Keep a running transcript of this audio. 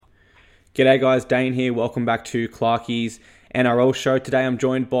G'day guys, Dane here. Welcome back to Clarkey's NRL show. Today I'm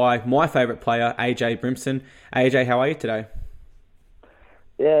joined by my favourite player, AJ Brimson. AJ, how are you today?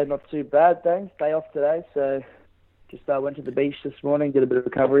 Yeah, not too bad, thanks. Day off today, so just went to the beach this morning, did a bit of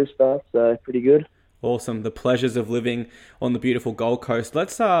recovery stuff, so pretty good. Awesome. The pleasures of living on the beautiful Gold Coast.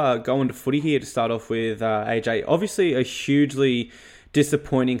 Let's go into footy here to start off with, AJ. Obviously a hugely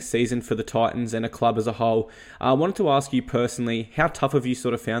disappointing season for the Titans and a club as a whole. I wanted to ask you personally, how tough have you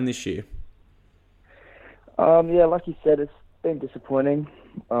sort of found this year? Yeah, like you said, it's been disappointing.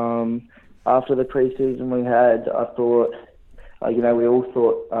 After the preseason we had, I thought, we all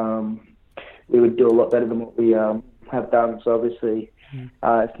thought we would do a lot better than what we have done. So obviously,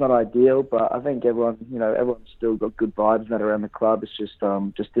 it's not ideal, but I think everyone's still got good vibes that around the club. It's just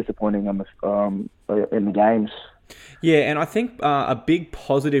disappointing in the games. Yeah, and I think a big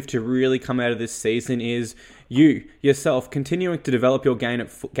positive to really come out of this season is you, yourself, continuing to develop your game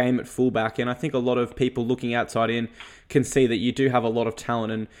at fullback. And I think a lot of people looking outside in can see that you do have a lot of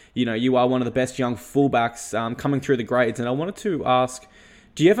talent. And, you are one of the best young fullbacks coming through the grades. And I wanted to ask,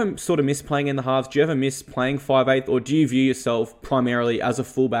 do you ever sort of miss playing in the halves? Do you ever miss playing 5'8", or do you view yourself primarily as a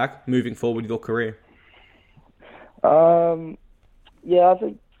fullback moving forward with your career? Yeah, I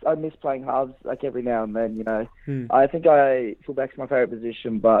think I miss playing halves like every now and then, I think fullback's my favourite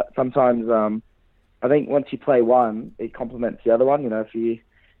position, but sometimes I think once you play one, it complements the other one. If you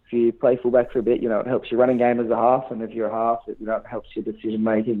play fullback for a bit, it helps your running game as a half, and if you're a half, it helps your decision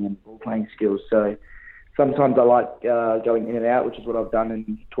making and ball playing skills. So sometimes I like going in and out, which is what I've done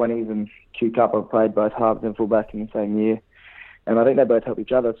in 20s and Q Cup. I've played both halves and fullback in the same year, and I think they both help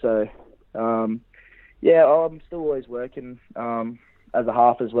each other. So yeah, I'm still always working as a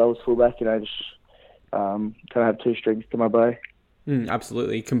half as well as fullback. Just kind of have two strings to my bow.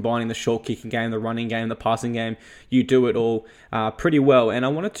 Absolutely. Combining the short kicking game, the running game, the passing game, you do it all pretty well. And I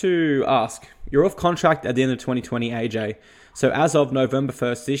wanted to ask, you're off contract at the end of 2020, AJ. So as of November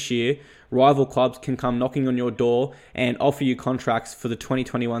 1st this year, rival clubs can come knocking on your door and offer you contracts for the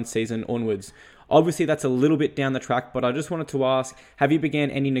 2021 season onwards. Obviously, that's a little bit down the track, but I just wanted to ask, have you began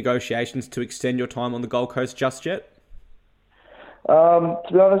any negotiations to extend your time on the Gold Coast just yet? To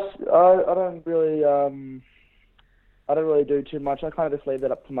be honest, I don't really do too much. I kind of just leave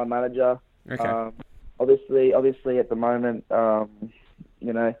that up to my manager. Okay. Obviously, at the moment, can't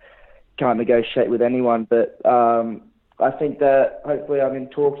negotiate with anyone. But I think that hopefully I'm in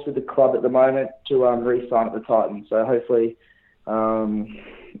talks with the club at the moment to re-sign at the Titans. So hopefully, that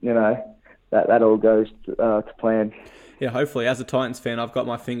all goes to plan. Yeah, hopefully. As a Titans fan, I've got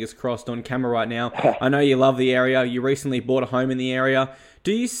my fingers crossed on camera right now. I know you love the area. You recently bought a home in the area.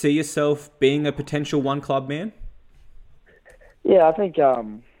 Do you see yourself being a potential one-club man? Yeah, I think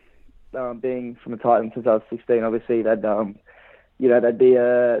being from the Titans since I was 16, obviously that'd be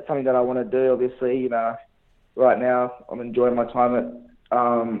something that I want to do. Obviously, right now I'm enjoying my time at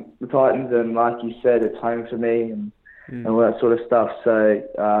the Titans, and like you said, it's home for me and all that sort of stuff. So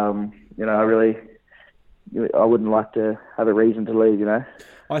I wouldn't like to have a reason to leave.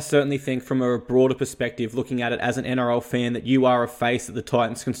 I certainly think from a broader perspective, looking at it as an NRL fan, that you are a face that the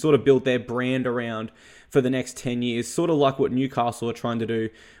Titans can sort of build their brand around for the next 10 years, sort of like what Newcastle are trying to do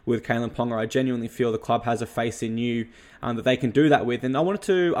with Kalen Ponga. I genuinely feel the club has a face in you that they can do that with. And I wanted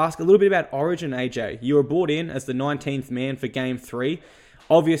to ask a little bit about Origin, AJ. You were brought in as the 19th man for Game 3.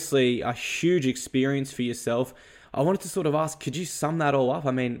 Obviously, a huge experience for yourself. I wanted to sort of ask, could you sum that all up?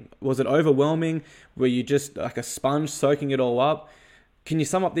 I mean, was it overwhelming? Were you just like a sponge soaking it all up? Can you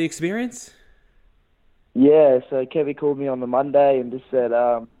sum up the experience? Yeah, so Kevy called me on the Monday and just said,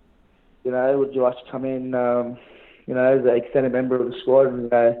 would you like to come in, as an extended member of the squad and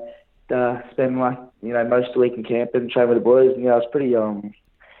spend most of the week in camp and train with the boys? And I was pretty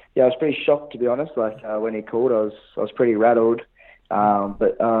shocked, to be honest. When he called, I was pretty rattled.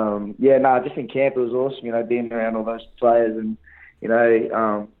 Just in camp it was awesome. Being around all those players and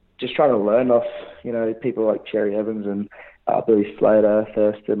just trying to learn off people like Cherry Evans and Billy Slater,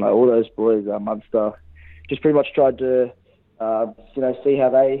 Thurston, all those boys, Munster. Just pretty much tried to see how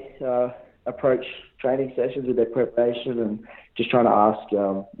they approach training sessions with their preparation, and just trying to ask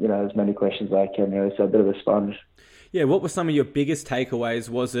as many questions as I can. So a bit of a sponge. Yeah, what were some of your biggest takeaways?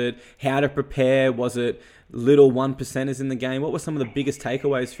 Was it how to prepare? Was it little 1%ers in the game? What were some of the biggest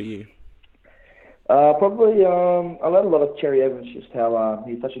takeaways for you? Probably, I learned a lot of Cherry Evans, just how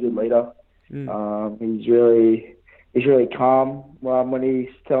he's such a good leader. He's really calm when he's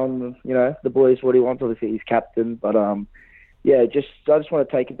telling the boys what he wants. Obviously, he's captain, but I just want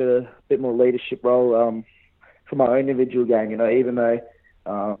to take a bit more leadership role for my own individual game. Even though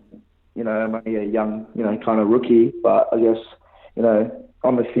I'm only a young kind of rookie, but I guess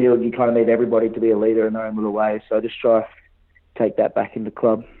on the field, you kind of need everybody to be a leader in their own little way. So I just try to take that back into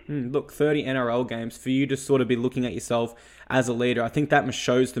club. Look, 30 NRL games, for you to sort of be looking at yourself as a leader, I think that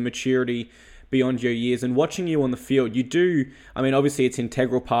shows the maturity beyond your years. And watching you on the field, you do, I mean, obviously it's an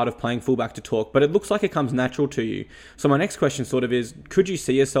integral part of playing fullback to talk, but it looks like it comes natural to you. So my next question sort of is, could you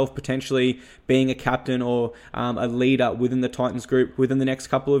see yourself potentially being a captain or a leader within the Titans group within the next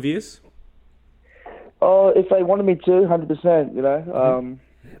couple of years? Oh, if they wanted me to, 100%, you know.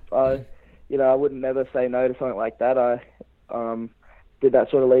 I wouldn't never say no to something like that. I did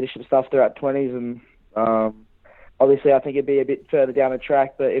that sort of leadership stuff throughout 20s, and obviously I think it'd be a bit further down the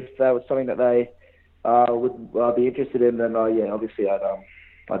track, but if that was something that they would be interested in, then obviously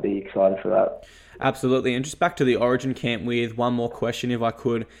I'd be excited for that. Absolutely. And just back to the Origin camp with one more question, if I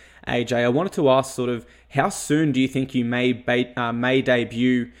could, AJ. I wanted to ask sort of, how soon do you think you may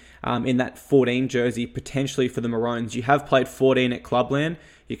debut in that 14 jersey, potentially for the Maroons? You have played 14 at Clubland.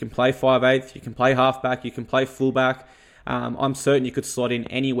 You can play 5'8", you can play halfback, you can play fullback. I'm certain you could slot in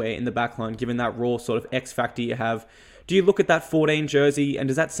anywhere in the backline, given that raw sort of X factor you have. Do you look at that 14 jersey, and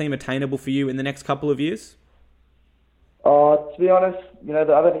does that seem attainable for you in the next couple of years? To be honest, I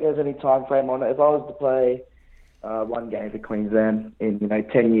don't think there's any time frame on it. If I was to play one game for Queensland in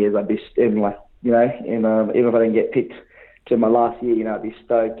 10 years, I'd be even if I didn't get picked to my last year, I'd be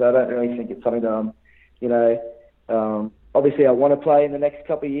stoked. I don't really think it's something that obviously I want to play in the next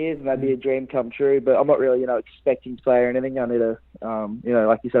couple of years, and that'd be a dream come true. But I'm not really expecting to play or anything. I need to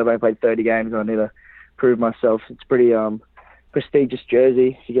like you said, I've only played 30 games, and I need to prove myself. It's pretty prestigious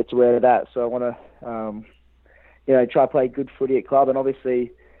jersey if you get to wear that. So I want to try to play good footy at club, and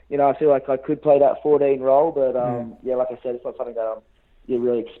obviously I feel like I could play that 14 role, but like I said, it's not something that I'm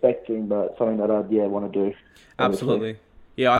really expecting, but something that I'd want to do. Absolutely.